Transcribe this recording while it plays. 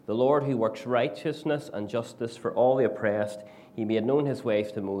The Lord who works righteousness and justice for all the oppressed. He made known his ways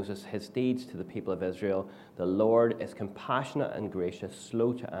to Moses, his deeds to the people of Israel. The Lord is compassionate and gracious,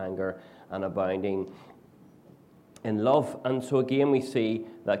 slow to anger, and abounding in love. And so again we see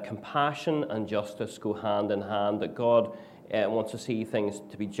that compassion and justice go hand in hand, that God wants to see things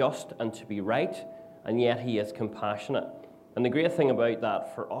to be just and to be right, and yet he is compassionate. And the great thing about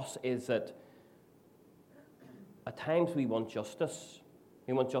that for us is that at times we want justice.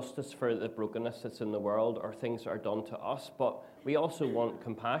 We want justice for the brokenness that's in the world or things that are done to us, but we also want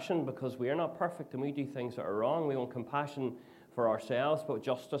compassion because we are not perfect and we do things that are wrong. We want compassion for ourselves, but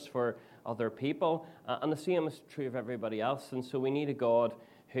justice for other people. And the same is true of everybody else. And so we need a God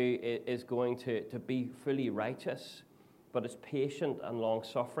who is going to be fully righteous, but is patient and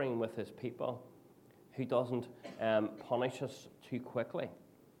long-suffering with his people, who doesn't punish us too quickly.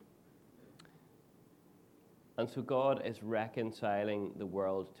 And so God is reconciling the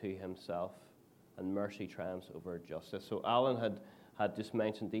world to himself, and mercy triumphs over justice. So Alan had just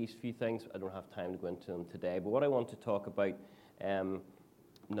mentioned these few things. I don't have time to go into them today, but what I want to talk about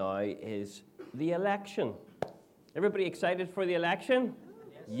now is the election. Everybody excited for the election?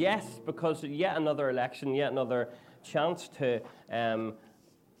 Yes, because yet another election, yet another chance to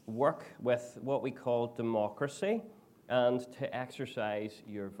work with what we call democracy and to exercise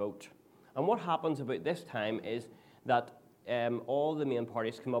your vote. And what happens about this time is that all the main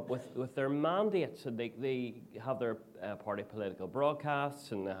parties come up with their mandates, and they have their party political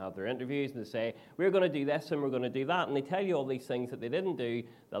broadcasts, and they have their interviews, and they say, we're going to do this and we're going to do that, and they tell you all these things that they didn't do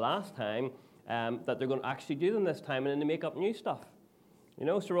the last time, that they're going to actually do them this time, and then they make up new stuff. You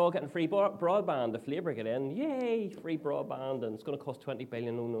know, so we're all getting free broadband. If Labour get in, yay, free broadband, and it's going to cost 20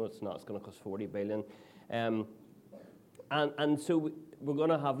 billion. Oh, no, it's not. It's going to cost 40 billion. And so we're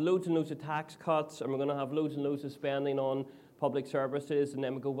going to have loads and loads of tax cuts, and we're going to have loads and loads of spending on public services, and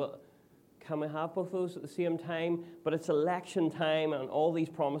then we go, well, can we have both those at the same time? But it's election time, and all these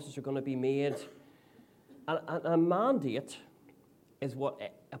promises are going to be made. And a mandate is what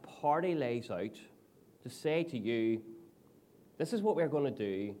a party lays out to say to you, this is what we're going to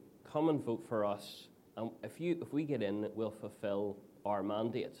do, come and vote for us, and if we get in, we'll fulfill our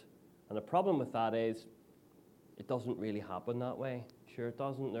mandate. And the problem with that is, it doesn't really happen that way. Sure it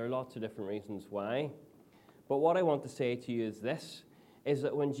doesn't. There are lots of different reasons why. But what I want to say to you is this, is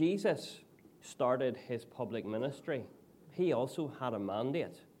that when Jesus started his public ministry, he also had a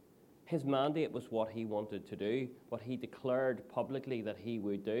mandate. His mandate was what he wanted to do, what he declared publicly that he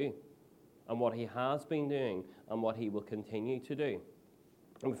would do, and what he has been doing, and what he will continue to do.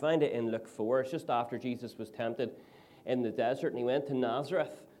 And we find it in Luke 4. It's just after Jesus was tempted in the desert, and he went to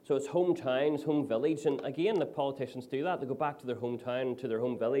Nazareth. So it's hometown, his home village, and again, the politicians do that. They go back to their hometown, to their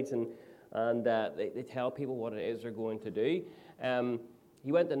home village, and they tell people what it is they're going to do.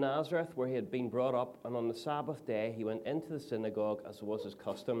 He went to Nazareth, where he had been brought up, and on the Sabbath day, he went into the synagogue, as was his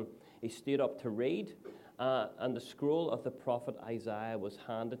custom. He stood up to read, and the scroll of the prophet Isaiah was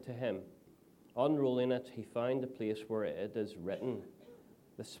handed to him. Unrolling it, he found the place where it is written,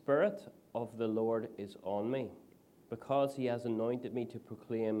 "The Spirit of the Lord is on me, because he has anointed me to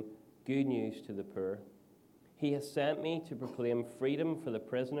proclaim good news to the poor. He has sent me to proclaim freedom for the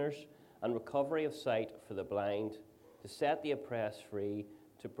prisoners and recovery of sight for the blind, to set the oppressed free,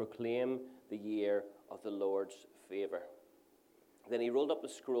 to proclaim the year of the Lord's favor." Then he rolled up the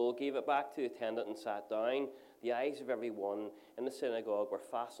scroll, gave it back to the attendant, and sat down. The eyes of everyone in the synagogue were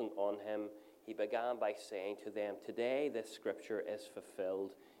fastened on him. He began by saying to them, "Today this scripture is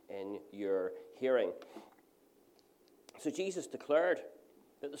fulfilled in your hearing." So Jesus declared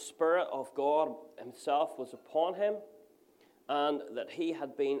that the Spirit of God himself was upon him, and that he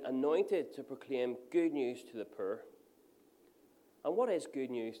had been anointed to proclaim good news to the poor. And what is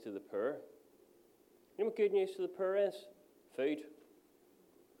good news to the poor? You know what good news to the poor is? Food.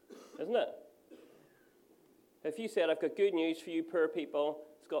 Isn't it? If you said, I've got good news for you poor people,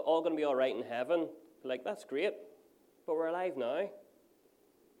 it's all going to be all right in heaven, like, that's great, but we're alive now.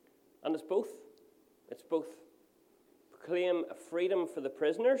 And it's both. It's both. Proclaim freedom for the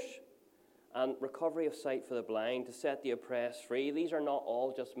prisoners and recovery of sight for the blind, to set the oppressed free. These are not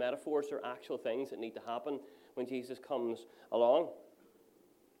all just metaphors. They're actual things that need to happen when Jesus comes along.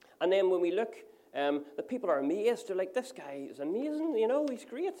 And then when we look, the people are amazed. They're like, this guy is amazing, you know, he's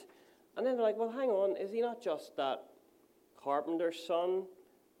great. And then they're like, well, hang on, is he not just that carpenter's son?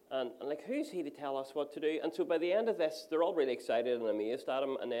 And like, who's he to tell us what to do? And so by the end of this, they're all really excited and amazed at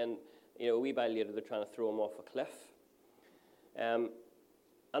him. And then, you know, a wee while later, they're trying to throw him off a cliff.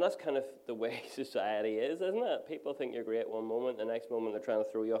 And that's kind of the way society is, isn't it? People think you're great one moment, the next moment they're trying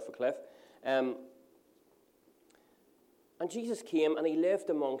to throw you off a cliff. And And Jesus came and he lived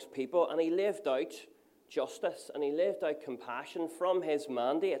amongst people and he lived out justice and he lived out compassion from his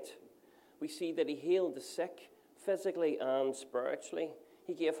mandate. We see that he healed the sick physically and spiritually.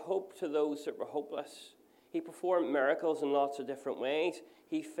 He gave hope to those that were hopeless. He performed miracles in lots of different ways.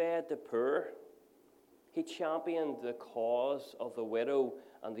 He fed the poor. He championed the cause of the widow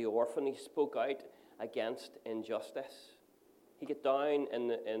and the orphan. He spoke out against injustice. He got down in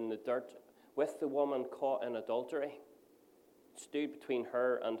the dirt with the woman caught in adultery, stood between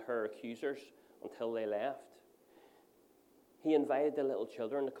her and her accusers until they left. He invited the little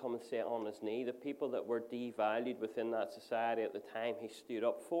children to come and sit on his knee, the people that were devalued within that society at the time he stood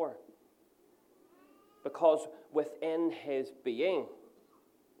up for. Because within his being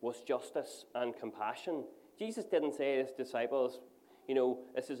was justice and compassion. Jesus didn't say to his disciples,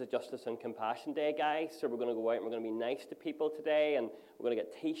 this is a justice and compassion day, guys, so we're going to go out and we're going to be nice to people today, and we're going to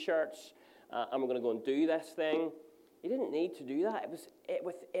get t-shirts, and we're going to go and do this thing. He didn't need to do that. It was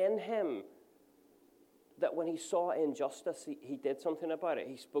within him that when he saw injustice, he did something about it.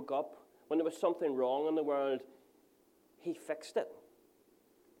 He spoke up. When there was something wrong in the world, he fixed it.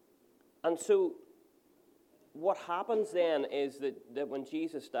 And so what happens then is that when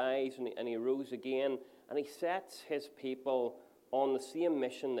Jesus dies and he rose again, and he sets his people on the same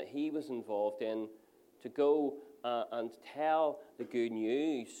mission that he was involved in, to go and tell the good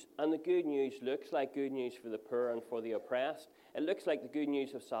news. And the good news looks like good news for the poor and for the oppressed. It looks like the good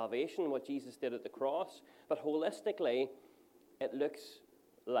news of salvation, what Jesus did at the cross. But holistically, it looks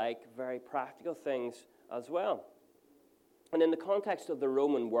like very practical things as well. And in the context of the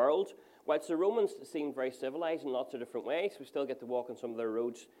Roman world, whilst the Romans seemed very civilized in lots of different ways, we still get to walk on some of their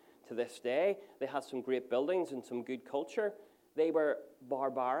roads to this day. They had some great buildings and some good culture. They were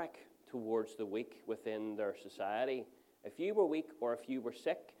barbaric towards the weak within their society. If you were weak, or if you were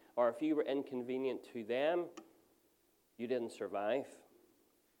sick, or if you were inconvenient to them, you didn't survive.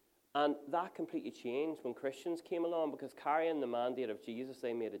 And that completely changed when Christians came along, because carrying the mandate of Jesus,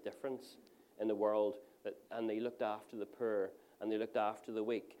 they made a difference in the world, and they looked after the poor, and they looked after the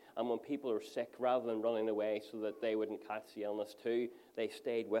weak. And when people were sick, rather than running away so that they wouldn't catch the illness too, they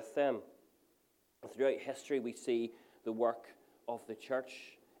stayed with them. Throughout history, we see the work of the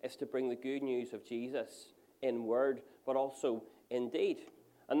church is to bring the good news of Jesus in word, but also in deed.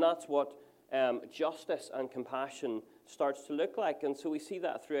 And that's what justice and compassion starts to look like. And so we see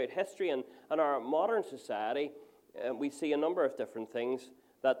that throughout history. And in our modern society, we see a number of different things,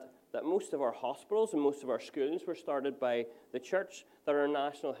 that most of our hospitals and most of our schools were started by the church, that our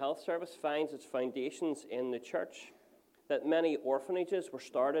National Health Service finds its foundations in the church, that many orphanages were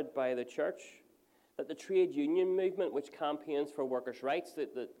started by the church, that the trade union movement, which campaigns for workers' rights,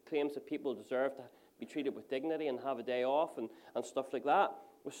 that claims that people deserve to be treated with dignity and have a day off and stuff like that,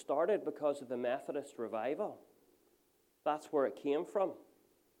 was started because of the Methodist revival. That's where it came from.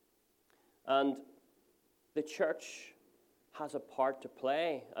 And the church has a part to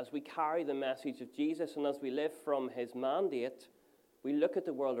play as we carry the message of Jesus, and as we live from his mandate. We look at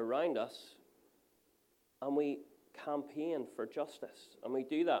the world around us and we campaign for justice, and we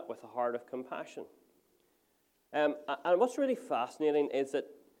do that with a heart of compassion. And what's really fascinating is that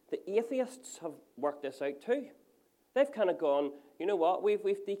the atheists have worked this out too. They've kind of gone, you know what, we've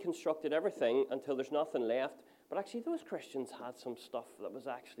deconstructed everything until there's nothing left, but actually those Christians had some stuff that was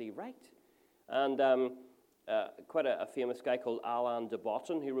actually right. And quite a famous guy called Alain de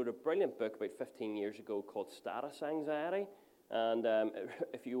Botton, who wrote a brilliant book about 15 years ago called Status Anxiety. And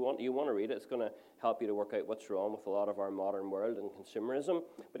if you want to read it, it's going to help you to work out what's wrong with a lot of our modern world and consumerism.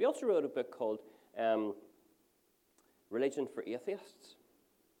 But he also wrote a book called Religion for Atheists.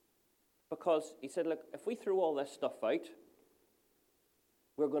 Because he said, look, if we throw all this stuff out,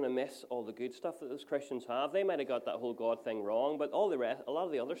 we're going to miss all the good stuff that those Christians have. They might have got that whole God thing wrong, but a lot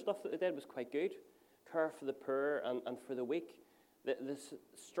of the other stuff that they did was quite good. Care for the poor and for the weak. The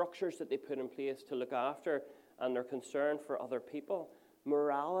structures that they put in place to look after and their concern for other people.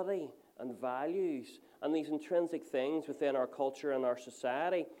 Morality and values and these intrinsic things within our culture and our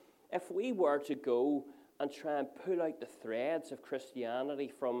society. If we were to go and try and pull out the threads of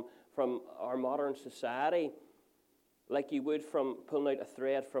Christianity from our modern society, like you would from pulling out a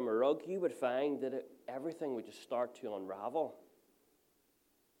thread from a rug, you would find that everything would just start to unravel.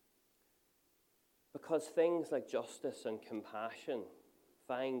 Because things like justice and compassion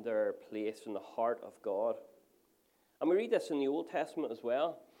find their place in the heart of God. And we read this in the Old Testament as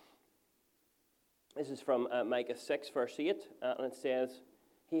well. This is from Micah 6, verse 8, and it says,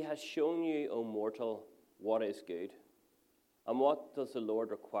 "He has shown you, O mortal, what is good. And what does the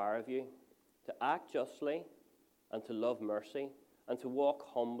Lord require of you? To act justly, and to love mercy, and to walk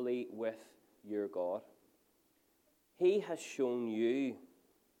humbly with your God." He has shown you.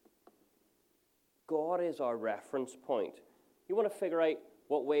 God is our reference point. You want to figure out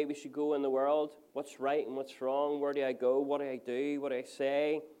what way we should go in the world, what's right and what's wrong, where do I go, what do I do, what do I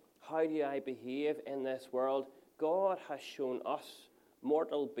say, how do I behave in this world? God has shown us,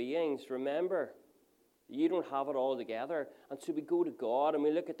 mortal beings, remember, you don't have it all together. And so we go to God and we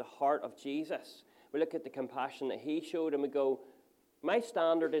look at the heart of Jesus. We look at the compassion that he showed and we go, my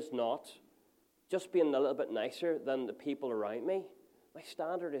standard is not just being a little bit nicer than the people around me. My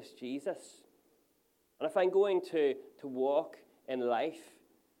standard is Jesus. And if I'm going to walk in life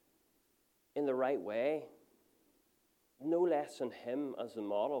in the right way, no less than him as the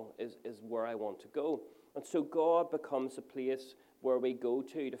model is where I want to go. And so God becomes a place where we go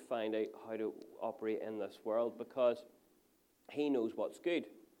to find out how to operate in this world, because he knows what's good.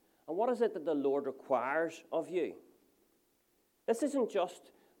 And what is it that the Lord requires of you? This isn't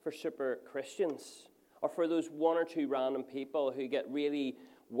just for super Christians or for those one or two random people who get really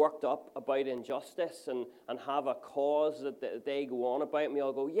worked up about injustice and have a cause that they go on about, and we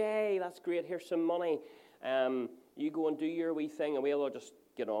all go, yay, that's great, here's some money. You go and do your wee thing, and we'll all just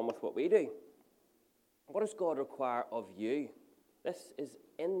get on with what we do. What does God require of you? This is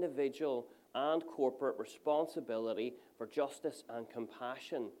individual and corporate responsibility for justice and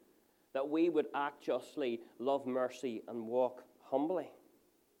compassion, that we would act justly, love mercy, and walk humbly.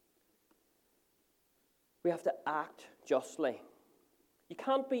 We have to act justly. You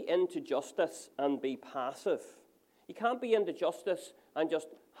can't be into justice and be passive. You can't be into justice and just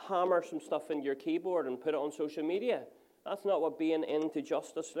hammer some stuff into your keyboard and put it on social media. That's not what being into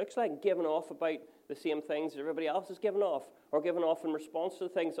justice looks like. Giving off about the same things that everybody else is giving off, or giving off in response to the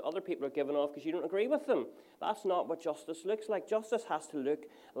things that other people are giving off because you don't agree with them. That's not what justice looks like. Justice has to look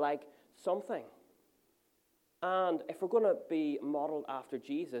like something. And if we're going to be modeled after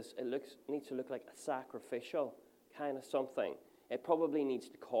Jesus, it needs to look like a sacrificial kind of something. It probably needs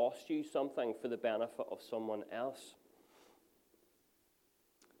to cost you something for the benefit of someone else.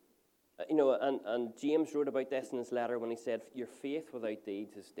 And James wrote about this in his letter when he said, your faith without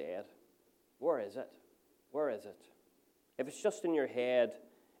deeds is dead. Where is it? Where is it? If it's just in your head,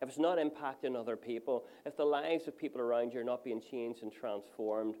 if it's not impacting other people, if the lives of people around you are not being changed and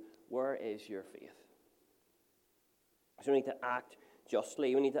transformed, where is your faith? So we need to act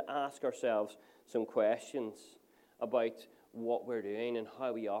justly. We need to ask ourselves some questions about what we're doing and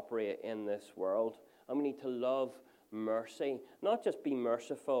how we operate in this world. And we need to love mercy, not just be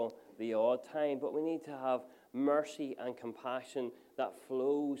merciful the odd time, but we need to have mercy and compassion that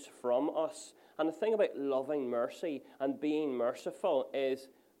flows from us. And the thing about loving mercy and being merciful is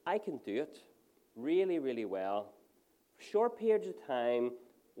I can do it really, really well. Short periods of time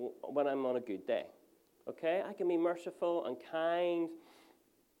when I'm on a good day. Okay? I can be merciful and kind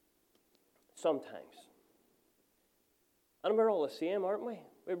sometimes. And we're all the same, aren't we?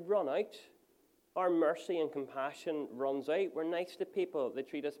 We run out. Our mercy and compassion runs out. We're nice to people. They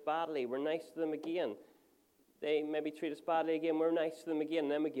treat us badly. We're nice to them again. They maybe treat us badly again. We're nice to them again.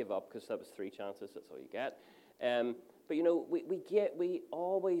 And then we give up because that was 3 chances. That's all you get. But we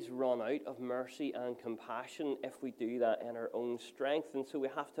always run out of mercy and compassion if we do that in our own strength. And so we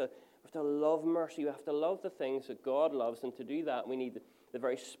have to love mercy. We have to love the things that God loves. And to do that, we need the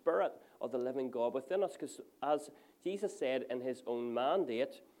very spirit of the living God within us. Because as Jesus said in his own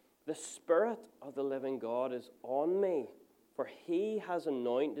mandate, the Spirit of the living God is on me, for he has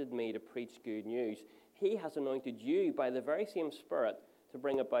anointed me to preach good news. He has anointed you by the very same Spirit to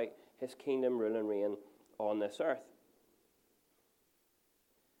bring about his kingdom, rule, and reign on this earth.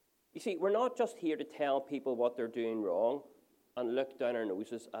 You see, we're not just here to tell people what they're doing wrong and look down our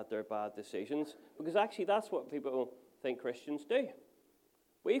noses at their bad decisions, because actually that's what people think Christians do.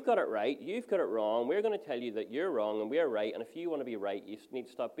 We've got it right, you've got it wrong, we're going to tell you that you're wrong and we're right, and if you want to be right, you need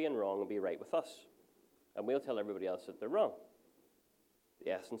to stop being wrong and be right with us. And we'll tell everybody else that they're wrong.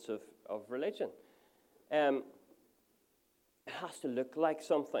 The essence of religion. It has to look like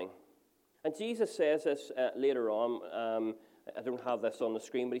something. And Jesus says this later on. I don't have this on the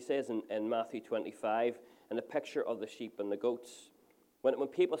screen, but he says in Matthew 25, in the picture of the sheep and the goats, when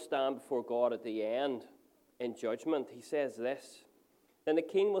people stand before God at the end in judgment, he says this, then the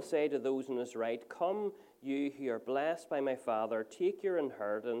king will say to those on his right, come, you who are blessed by my Father, take your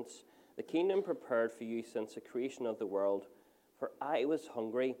inheritance, the kingdom prepared for you since the creation of the world. For I was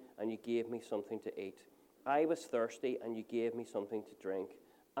hungry, and you gave me something to eat. I was thirsty, and you gave me something to drink.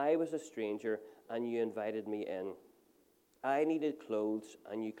 I was a stranger, and you invited me in. I needed clothes,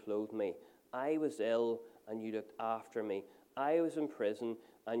 and you clothed me. I was ill, and you looked after me. I was in prison,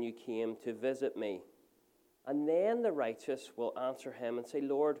 and you came to visit me. And then the righteous will answer him and say,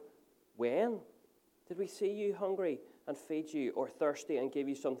 Lord, when did we see you hungry and feed you, or thirsty and give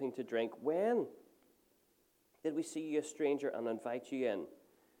you something to drink? When did we see you a stranger and invite you in?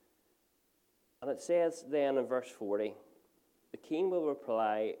 And it says then in verse 40, the king will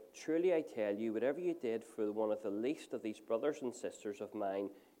reply, truly I tell you, whatever you did for one of the least of these brothers and sisters of mine,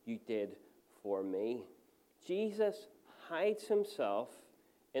 you did for me. Jesus hides himself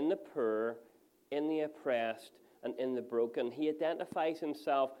in the poor, in the oppressed, and in the broken. He identifies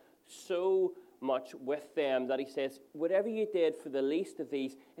himself so much with them that he says, whatever you did for the least of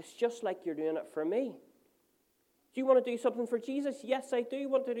these, it's just like you're doing it for me. Do you want to do something for Jesus? Yes, I do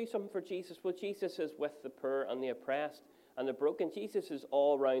want to do something for Jesus. Well, Jesus is with the poor and the oppressed and the broken. Jesus is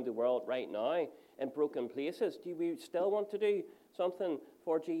all around the world right now in broken places. Do we still want to do something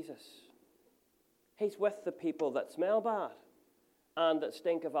for Jesus? He's with the people that smell bad and that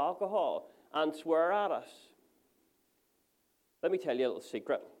stink of alcohol and swear at us. Let me tell you a little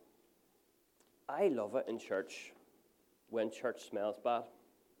secret. I love it in church when church smells bad.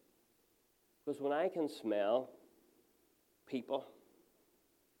 Because when I can smell people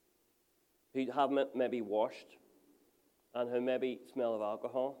who haven't maybe washed and who maybe smell of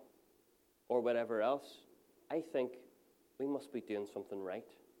alcohol or whatever else, I think we must be doing something right.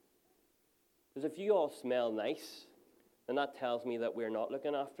 Because if you all smell nice, then that tells me that we're not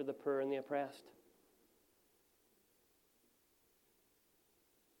looking after the poor and the oppressed.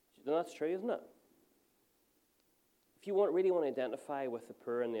 Then that's true, isn't it? If you really want to identify with the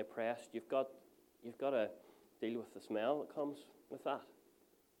poor and the oppressed, you've got to deal with the smell that comes with that.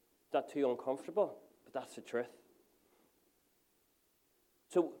 Is that too uncomfortable? But that's the truth.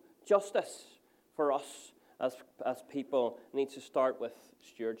 So justice for us as people needs to start with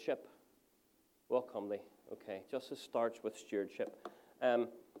stewardship. Welcome, Lee. Okay, justice starts with stewardship.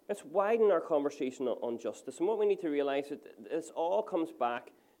 Let's widen our conversation on justice. And what we need to realize is that this all comes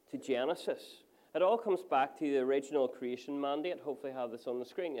back to Genesis. It all comes back to the original creation mandate. Hopefully I have this on the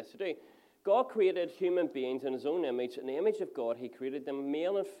screen. Yes, I do. God created human beings in his own image. In the image of God, he created them,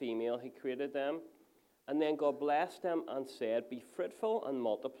 male and female. He created them. And then God blessed them and said, be fruitful and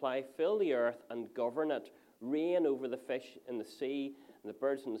multiply, fill the earth and govern it. Reign over the fish in the sea, and the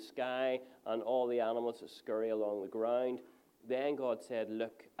birds in the sky, and all the animals that scurry along the ground. Then God said,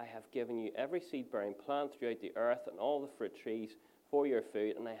 look, I have given you every seed-bearing plant throughout the earth and all the fruit trees for your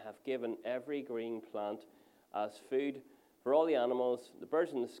food, and I have given every green plant as food for all the animals, the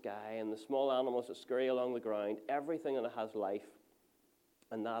birds in the sky, and the small animals that scurry along the ground, everything that has life.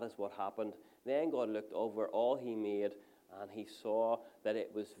 And that is what happened. Then God looked over all he made, and he saw that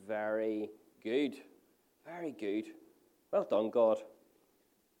it was very good. Very good. Well done, God.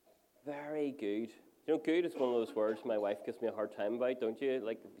 Very good. You know, good is one of those words my wife gives me a hard time about, don't you?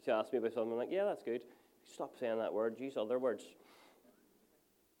 Like, she asks me about something, I'm like, yeah, that's good. Stop saying that word. Use other words.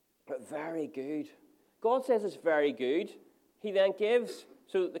 But very good. God says it's very good. He then gives,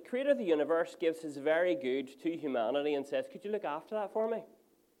 so the creator of the universe gives his very good to humanity and says, could you look after that for me?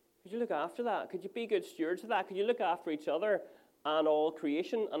 Could you look after that? Could you be good stewards of that? Could you look after each other and all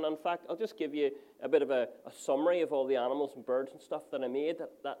creation? And in fact, I'll just give you a bit of a summary of all the animals and birds and stuff that I made.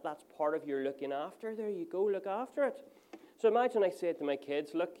 That's part of your looking after. There you go, look after it. So imagine I said to my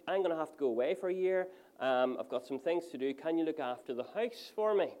kids, look, I'm going to have to go away for a year. I've got some things to do. Can you look after the house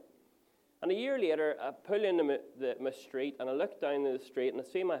for me? And a year later, I pull into my street, and I look down the street, and I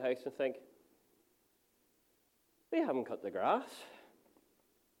see my house and think, they haven't cut the grass.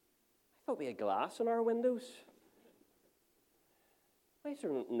 I thought we had glass in our windows. Why is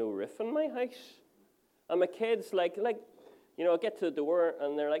there no roof in my house? And my kids, I get to the door,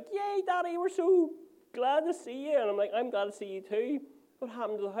 and they're like, yay, Daddy, we're so glad to see you. And I'm like, I'm glad to see you too. What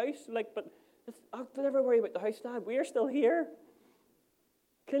happened to the house? Don't ever worry about the house, Dad. We're still here.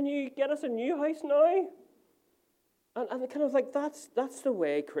 Can you get us a new house now? And kind of like that's the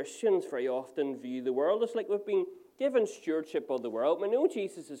way Christians very often view the world. It's like we've been given stewardship of the world. We know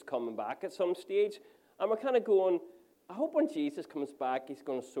Jesus is coming back at some stage, and we're kind of going, I hope when Jesus comes back, he's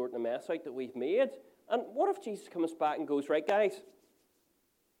going to sort the mess out that we've made. And what if Jesus comes back and goes, right, guys,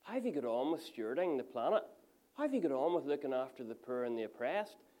 how have you got on with stewarding the planet? How have you got on with looking after the poor and the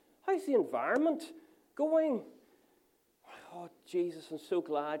oppressed? How's the environment going? Oh, Jesus, I'm so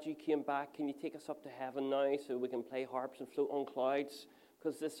glad you came back. Can you take us up to heaven now so we can play harps and float on clouds?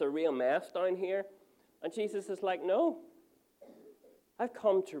 Because this is a real mess down here. And Jesus is like, no. I've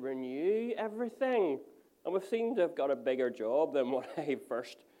come to renew everything. And we've seemed to have got a bigger job than what I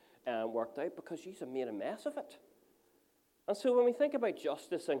first worked out because you have made a mess of it. And so when we think about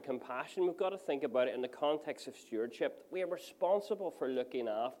justice and compassion, we've got to think about it in the context of stewardship. We are responsible for looking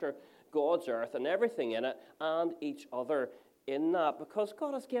after God's earth and everything in it and each other in that because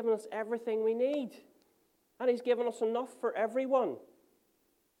God has given us everything we need. And he's given us enough for everyone.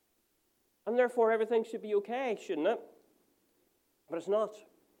 And therefore everything should be okay, shouldn't it? But it's not.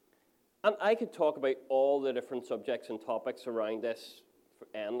 And I could talk about all the different subjects and topics around this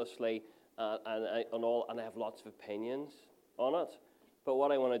endlessly, and I have lots of opinions on it. But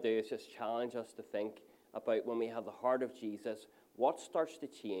what I want to do is just challenge us to think about, when we have the heart of Jesus, what starts to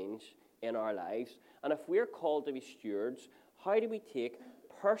change in our lives. And if we're called to be stewards, how do we take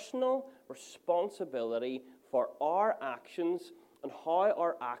personal responsibility for our actions and how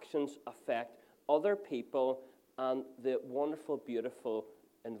our actions affect other people and the wonderful, beautiful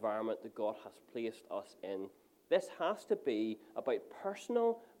environment that God has placed us in. This has to be about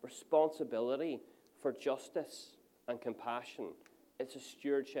personal responsibility for justice and compassion. It's a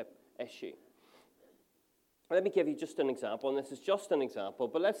stewardship issue. Let me give you just an example, and this is just an example,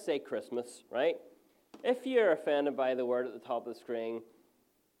 but let's say Christmas, right? If you're offended by the word at the top of the screen,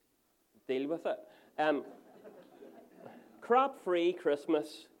 deal with it. Crap-free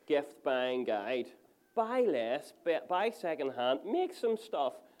Christmas gift buying guide. Buy less, buy second-hand, make some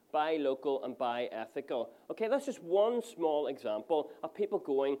stuff, buy local and buy ethical. Okay, that's just one small example of people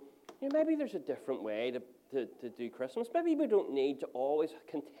going, maybe there's a different way to do Christmas. Maybe we don't need to always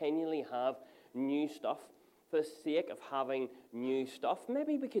continually have new stuff for the sake of having new stuff.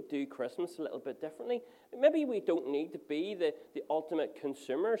 Maybe we could do Christmas a little bit differently. Maybe we don't need to be the ultimate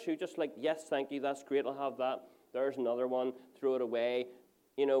consumers who just like, yes, thank you, that's great, I'll have that. There's another one, throw it away.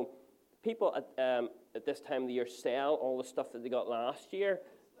 People at this time of the year sell all the stuff that they got last year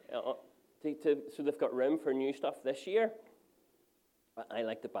so they've got room for new stuff this year. I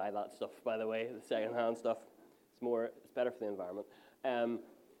like to buy that stuff, by the way, the second-hand stuff. It's better for the environment. And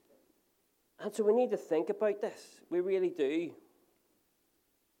so we need to think about this. We really do.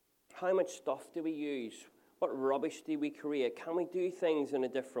 How much stuff do we use? What rubbish do we create? Can we do things in a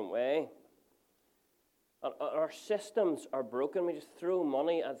different way? Our systems are broken. We just throw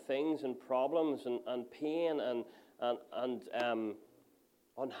money at things and problems and pain and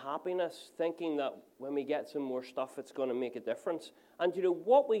unhappiness, thinking that when we get some more stuff, it's going to make a difference. And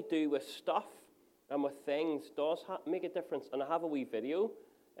what we do with stuff and with things does make a difference. And I have a wee video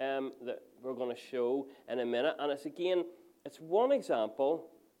that we're going to show in a minute. And it's one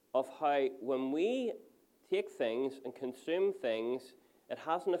example of how when we take things and consume things, it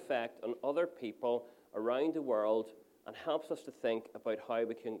has an effect on other people around the world and helps us to think about how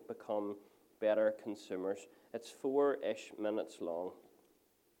we can become better consumers. It's 4-ish minutes long.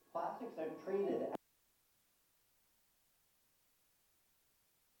 Plastics are treated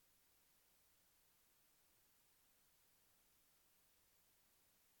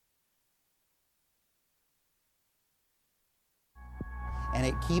and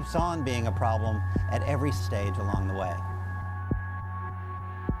it keeps on being a problem at every stage along the way.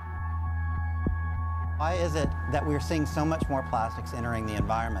 Why is it that we're seeing so much more plastics entering the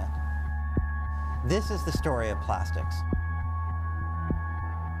environment? This is the story of plastics.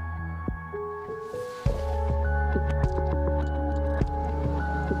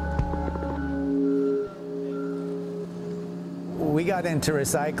 We got into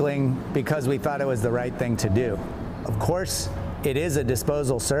recycling because we thought it was the right thing to do. Of course, it is a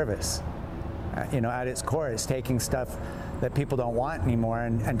disposal service. At its core, it's taking stuff that people don't want anymore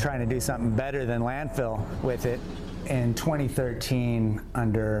and trying to do something better than landfill with it. In 2013,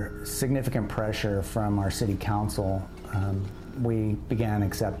 under significant pressure from our city council, we began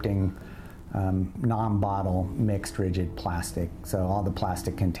accepting non-bottle mixed rigid plastic. So all the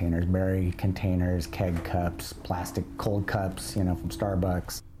plastic containers, berry containers, keg cups, plastic cold cups, from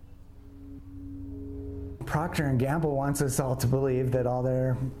Starbucks. Procter & Gamble wants us all to believe that all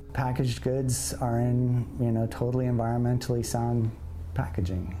their packaged goods are in, totally environmentally sound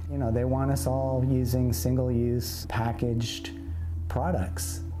packaging. They want us all using single-use packaged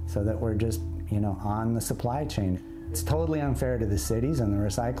products so that we're just, on the supply chain. It's totally unfair to the cities and the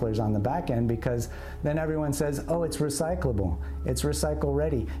recyclers on the back end, because then everyone says, oh, it's recyclable, it's recycle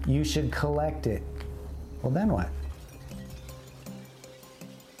ready, you should collect it. Well, then what?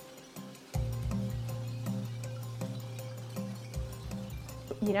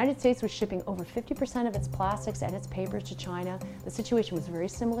 The United States was shipping over 50% of its plastics and its papers to China. The situation was very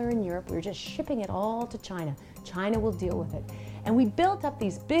similar in Europe. We were just shipping it all to China. China will deal with it. And we built up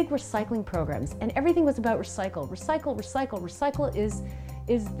these big recycling programs, and everything was about recycle. Recycle, recycle, recycle is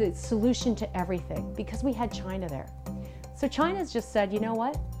the solution to everything, because we had China there. So China's just said, you know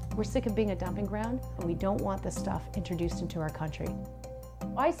what? We're sick of being a dumping ground, and we don't want this stuff introduced into our country.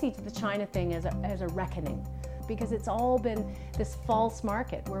 I see the China thing as a reckoning, because it's all been this false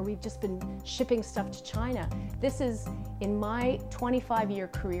market where we've just been shipping stuff to China. This is, in my 25-year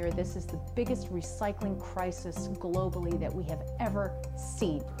career, this is the biggest recycling crisis globally that we have ever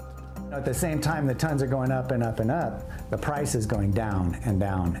seen. At the same time, the tons are going up and up and up. The price is going down and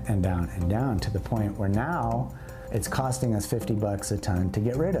down and down and down to the point where now it's costing us $50 a ton to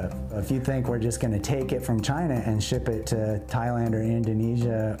get rid of. If you think we're just going to take it from China and ship it to Thailand or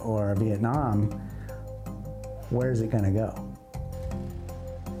Indonesia or Vietnam, where's it going to go?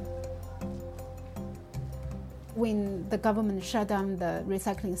 When the government shut down the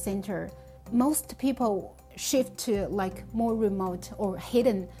recycling center, most people shift to like more remote or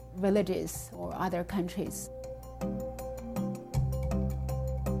hidden villages or other countries.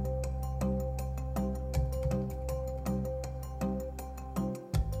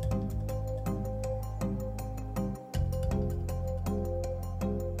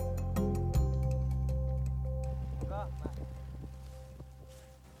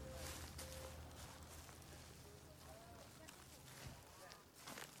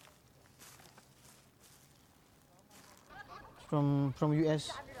 From US.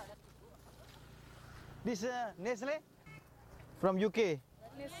 This Nestle from UK.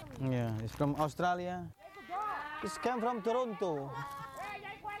 Yeah, it's from Australia. This came from Toronto.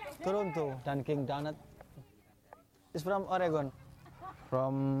 Dunkin' Donut. It's from Oregon.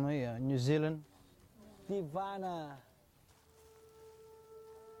 From New Zealand. Divana.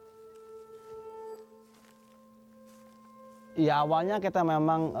 Ya awalnya kita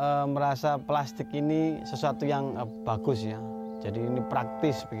memang merasa plastik ini sesuatu yang bagus ya. Jadi ini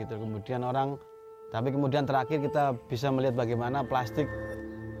praktis begitu. Tapi kemudian terakhir kita bisa melihat bagaimana plastik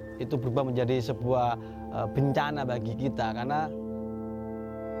itu berubah menjadi sebuah bencana bagi kita karena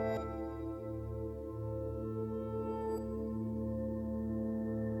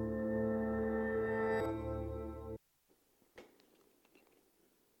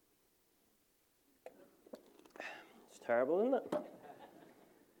It's terrible, isn't it?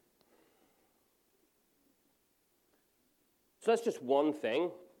 So that's just one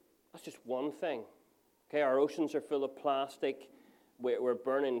thing. That's just one thing. Okay, our oceans are full of plastic. We're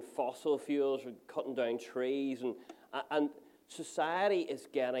burning fossil fuels. We're cutting down trees, and society is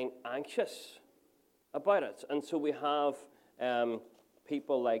getting anxious about it. And so we have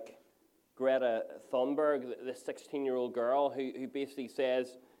people like Greta Thunberg, this 16-year-old girl, who basically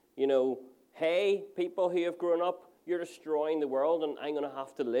says, you know, hey, people who have grown up, you're destroying the world, and I'm going to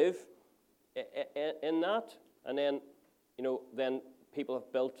have to live in that. And then, you know, then people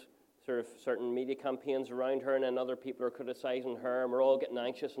have built sort of certain media campaigns around her, and then other people are criticizing her, and we're all getting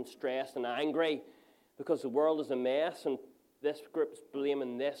anxious and stressed and angry because the world is a mess, and this group's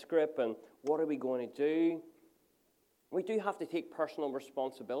blaming this group, and what are we going to do? We do have to take personal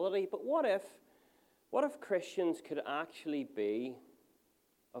responsibility, but what if Christians could actually be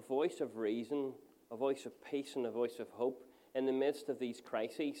a voice of reason, a voice of peace, and a voice of hope in the midst of these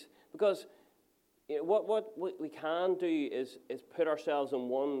crises? Because you know, what we can do is put ourselves in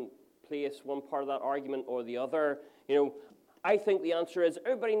one place, one part of that argument or the other. You know, I think the answer is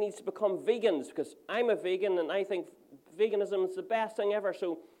everybody needs to become vegans because I'm a vegan and I think veganism is the best thing ever,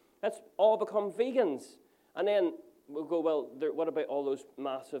 so let's all become vegans. And then we'll go, well, what about all those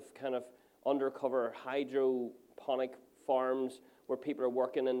massive kind of undercover hydroponic farms where people are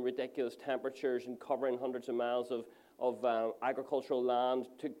working in ridiculous temperatures and covering hundreds of miles of agricultural land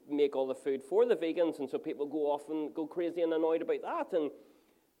to make all the food for the vegans, and so people go off and go crazy and annoyed about that, and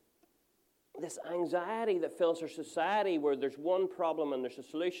this anxiety that fills our society where there's one problem and there's a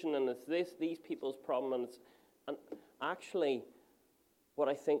solution and it's these people's problem, and actually what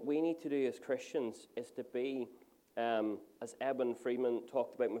I think we need to do as Christians is to be, as Eben Friedman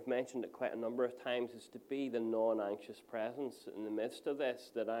talked about, and we've mentioned it quite a number of times, is to be the non-anxious presence in the midst of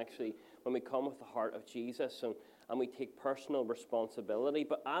this, that actually when we come with the heart of Jesus and we take personal responsibility.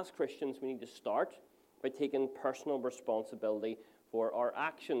 But as Christians, we need to start by taking personal responsibility for our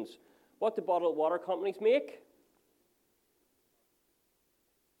actions. What do bottled water companies make?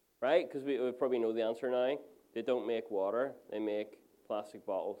 Right? Because we probably know the answer now. They don't make water. They make plastic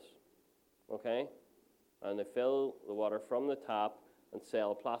bottles. Okay? And they fill the water from the tap and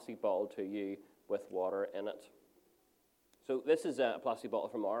sell a plastic bottle to you with water in it. So this is a plastic bottle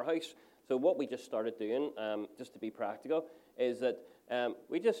from our house. So what we just started doing, just to be practical, is that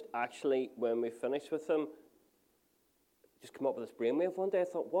we just actually, when we finished with them, just come up with this brainwave one day. I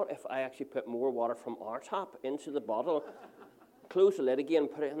thought, what if I actually put more water from our tap into the bottle, close the lid again,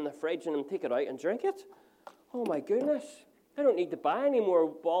 put it in the fridge, and then take it out and drink it? Oh my goodness. I don't need to buy any more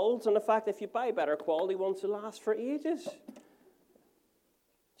bottles. And in fact, if you buy better quality ones, they'll last for ages.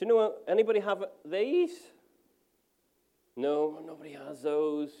 Do you know, anybody have these? No, nobody has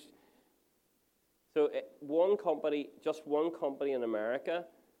those. So just one company in America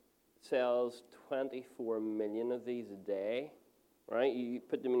sells 24 million of these a day, right? You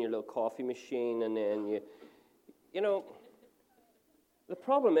put them in your little coffee machine, and then you know, the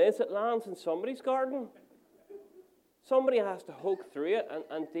problem is it lands in somebody's garden. Somebody has to hoke through it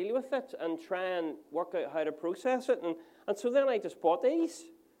and deal with it and try and work out how to process it. And so then I just bought these.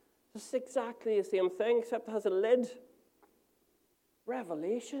 It's exactly the same thing, except it has a lid.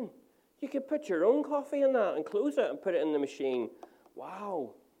 Revelation. You could put your own coffee in that and close it and put it in the machine.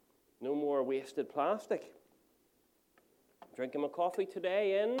 Wow. No more wasted plastic. Drinking my coffee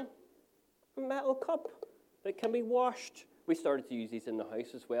today in a metal cup that can be washed. We started to use these in the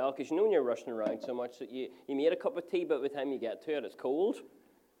house as well, because you know when you're rushing around so much that you made a cup of tea, but by the time you get to it, it's cold.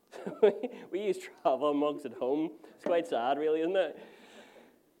 We use travel mugs at home. It's quite sad, really, isn't it?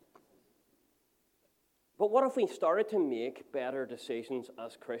 But what if we started to make better decisions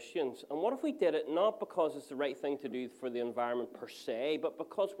as Christians? And what if we did it not because it's the right thing to do for the environment per se, but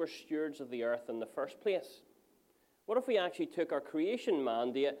because we're stewards of the earth in the first place? What if we actually took our creation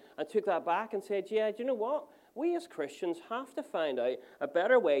mandate and took that back and said, yeah, do you know what? We as Christians have to find out a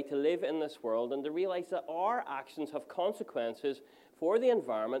better way to live in this world and to realize that our actions have consequences for the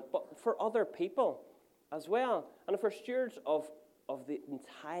environment, but for other people as well. And if we're stewards of the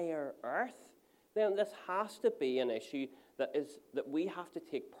entire earth, then this has to be an issue that we have to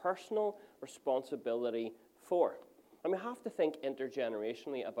take personal responsibility for. And we have to think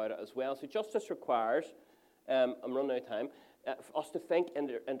intergenerationally about it as well. So justice requires, I'm running out of time, for us to think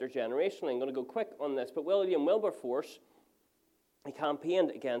intergenerationally. I'm going to go quick on this, but William Wilberforce, he campaigned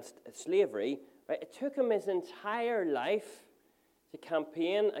against slavery. Right? It took him his entire life to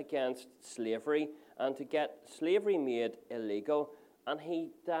campaign against slavery and to get slavery made illegal, and he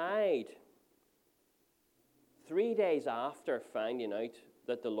died 3 days after finding out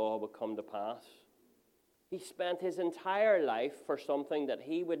that the law would come to pass. He spent his entire life for something that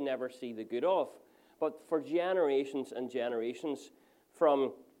he would never see the good of. But for generations and generations,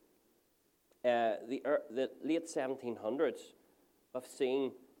 from the late 1700s, I've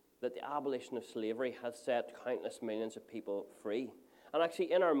seen that the abolition of slavery has set countless millions of people free. And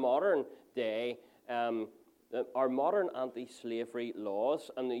actually, in our modern day, our modern anti-slavery laws,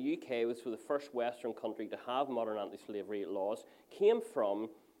 and the UK was the first Western country to have modern anti-slavery laws, came from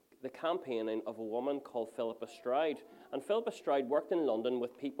the campaigning of a woman called Philippa Stride. And Philippa Stride worked in London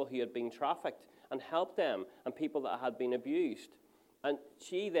with people who had been trafficked and helped them, and people that had been abused. And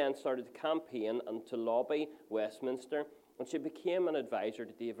she then started to campaign and to lobby Westminster, and she became an advisor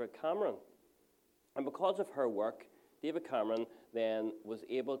to David Cameron. And because of her work, David Cameron then was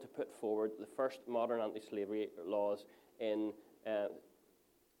able to put forward the first modern anti-slavery laws in a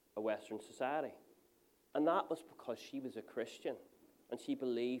Western society. And that was because she was a Christian, and she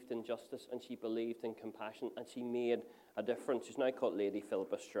believed in justice, and she believed in compassion, and she made a difference. She's now called Lady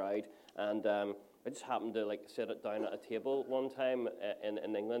Philippa Stride, and I just happened to sit it down at a table one time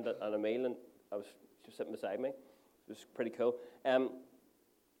in England at a meal, and she was sitting beside me. It was pretty cool. And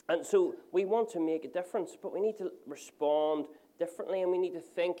so we want to make a difference, but we need to respond differently, and we need to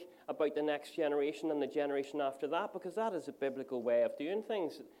think about the next generation and the generation after that, because that is a biblical way of doing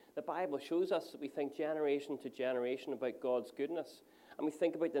things. The Bible shows us that we think generation to generation about God's goodness, and we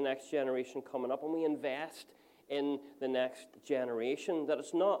think about the next generation coming up, and we invest in the next generation, that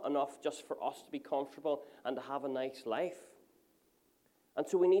it's not enough just for us to be comfortable and to have a nice life. And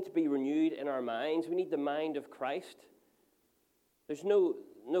so we need to be renewed in our minds. We need the mind of Christ. There's no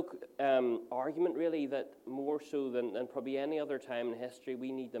argument really that more so than probably any other time in history,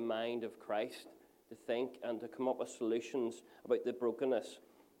 we need the mind of Christ to think and to come up with solutions about the brokenness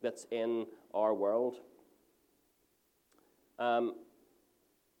that's in our world.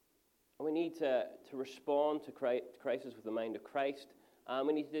 We need to respond to crisis with the mind of Christ.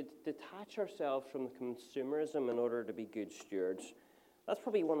 We need to detach ourselves from consumerism in order to be good stewards. That's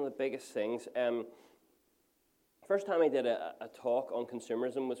probably one of the biggest things. First time I did a talk on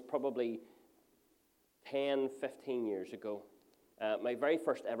consumerism was probably 10, 15 years ago. My very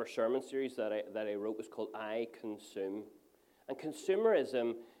first ever sermon series that I wrote was called I Consume. And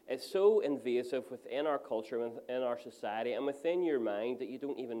consumerism is so invasive within our culture, within our society, and within your mind that you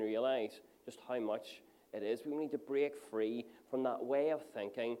don't even realize just how much it is. We need to break free from that way of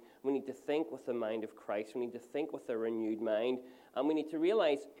thinking. We need to think with the mind of Christ. We need to think with a renewed mind. And we need to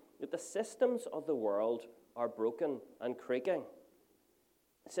realize that the systems of the world are broken and creaking.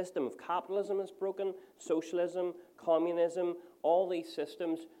 The system of capitalism is broken, socialism, communism, all these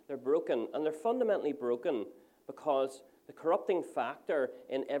systems, they're broken. And they're fundamentally broken because the corrupting factor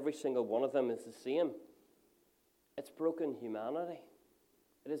in every single one of them is the same. It's broken humanity.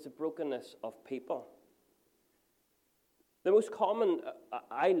 It is the brokenness of people. The most common,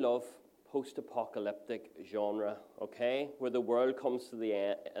 I love post-apocalyptic genre, okay, where the world comes to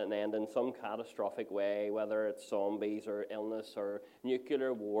an end in some catastrophic way, whether it's zombies or illness or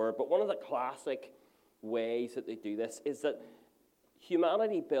nuclear war. But one of the classic ways that they do this is that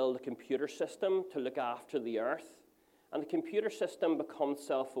humanity build a computer system to look after the earth, and the computer system becomes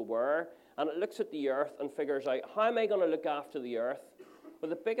self-aware, and it looks at the earth and figures out, how am I going to look after the earth? Well,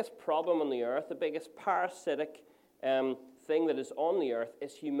 the biggest problem on the earth, the biggest parasitic thing that is on the earth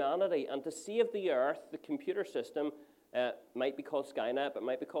is humanity. And to save the earth, the computer system, might be called Skynet, but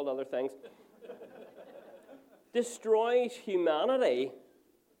might be called other things, destroys humanity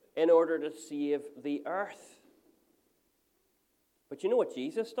in order to save the earth. But you know what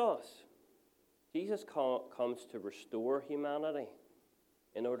Jesus does? Jesus comes to restore humanity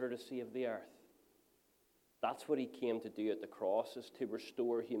in order to save the earth. That's what he came to do at the cross, is to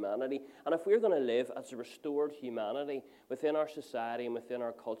restore humanity. And if we're going to live as a restored humanity within our society and within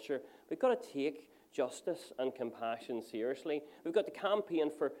our culture, we've got to take justice and compassion seriously. We've got to campaign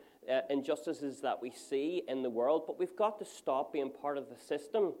for injustices that we see in the world, but we've got to stop being part of the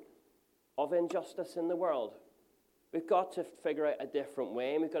system of injustice in the world. We've got to figure out a different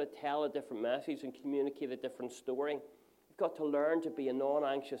way, and we've got to tell a different message and communicate a different story. We've got to learn to be a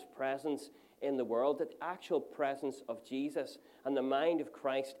non-anxious presence in the world, that the actual presence of Jesus and the mind of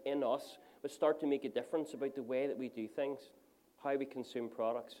Christ in us would start to make a difference about the way that we do things, how we consume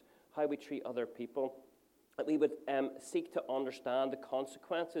products, how we treat other people, that we would seek to understand the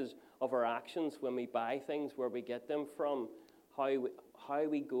consequences of our actions when we buy things, where we get them from, how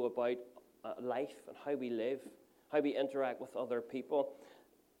we go about life and how we live, how we interact with other people.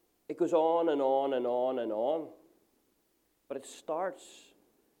 It goes on and on and on and on. But it starts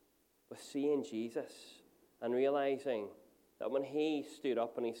with seeing Jesus and realizing that when he stood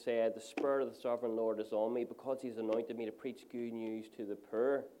up and he said, "The Spirit of the Sovereign Lord is on me because he's anointed me to preach good news to the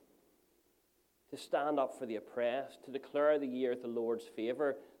poor, to stand up for the oppressed, to declare the year of the Lord's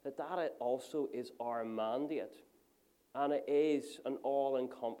favor," that also is our mandate. And it is an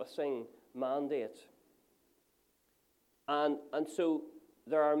all-encompassing mandate. And so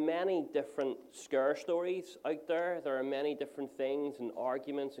there are many different scare stories out there. There are many different things and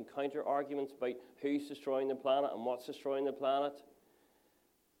arguments and counter-arguments about who's destroying the planet and what's destroying the planet.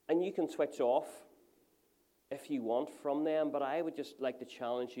 And you can switch off if you want from them, but I would just like to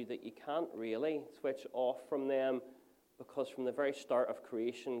challenge you that you can't really switch off from them, because from the very start of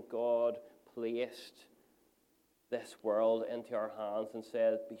creation, God placed this world into our hands and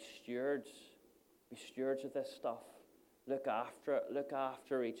said, be stewards of this stuff. Look after it, look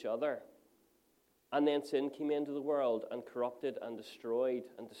after each other. And then sin came into the world and corrupted and destroyed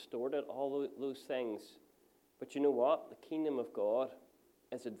and distorted all those things. But you know what? The kingdom of God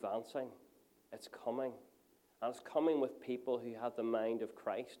is advancing. It's coming. And it's coming with people who have the mind of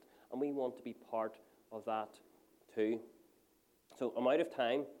Christ. And we want to be part of that too. So I'm out of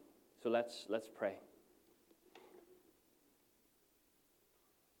time, so let's pray.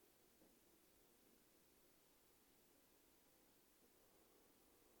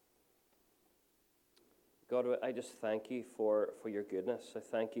 God, I just thank you for your goodness. I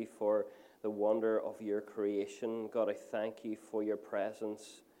thank you for the wonder of your creation. God, I thank you for your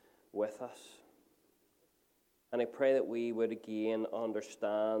presence with us. And I pray that we would again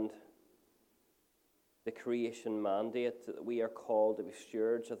understand the creation mandate, that we are called to be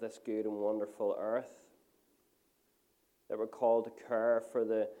stewards of this good and wonderful earth, that we're called to care for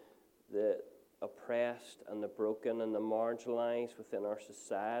the oppressed and the broken and the marginalized within our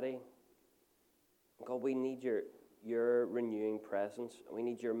society. God, we need your renewing presence. We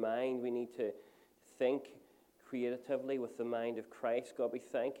need your mind. We need to think creatively with the mind of Christ. God, we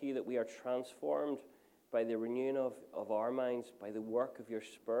thank you that we are transformed by the renewing of our minds, by the work of your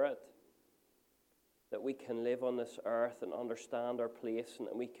Spirit, that we can live on this earth and understand our place, and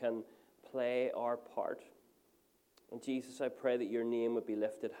that we can play our part. And Jesus, I pray that your name would be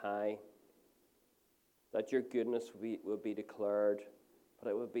lifted high, that your goodness would be declared, but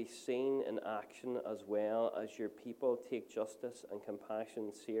it would be seen in action as well as your people take justice and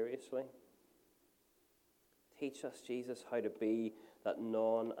compassion seriously. Teach us, Jesus, how to be that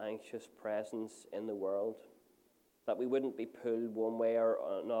non-anxious presence in the world, that we wouldn't be pulled one way or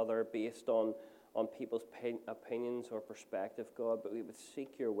another based on people's opinions or perspective, God, but we would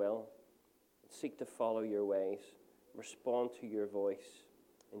seek your will, seek to follow your ways, respond to your voice.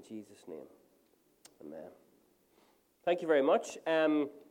 In Jesus' name, amen. Thank you very much.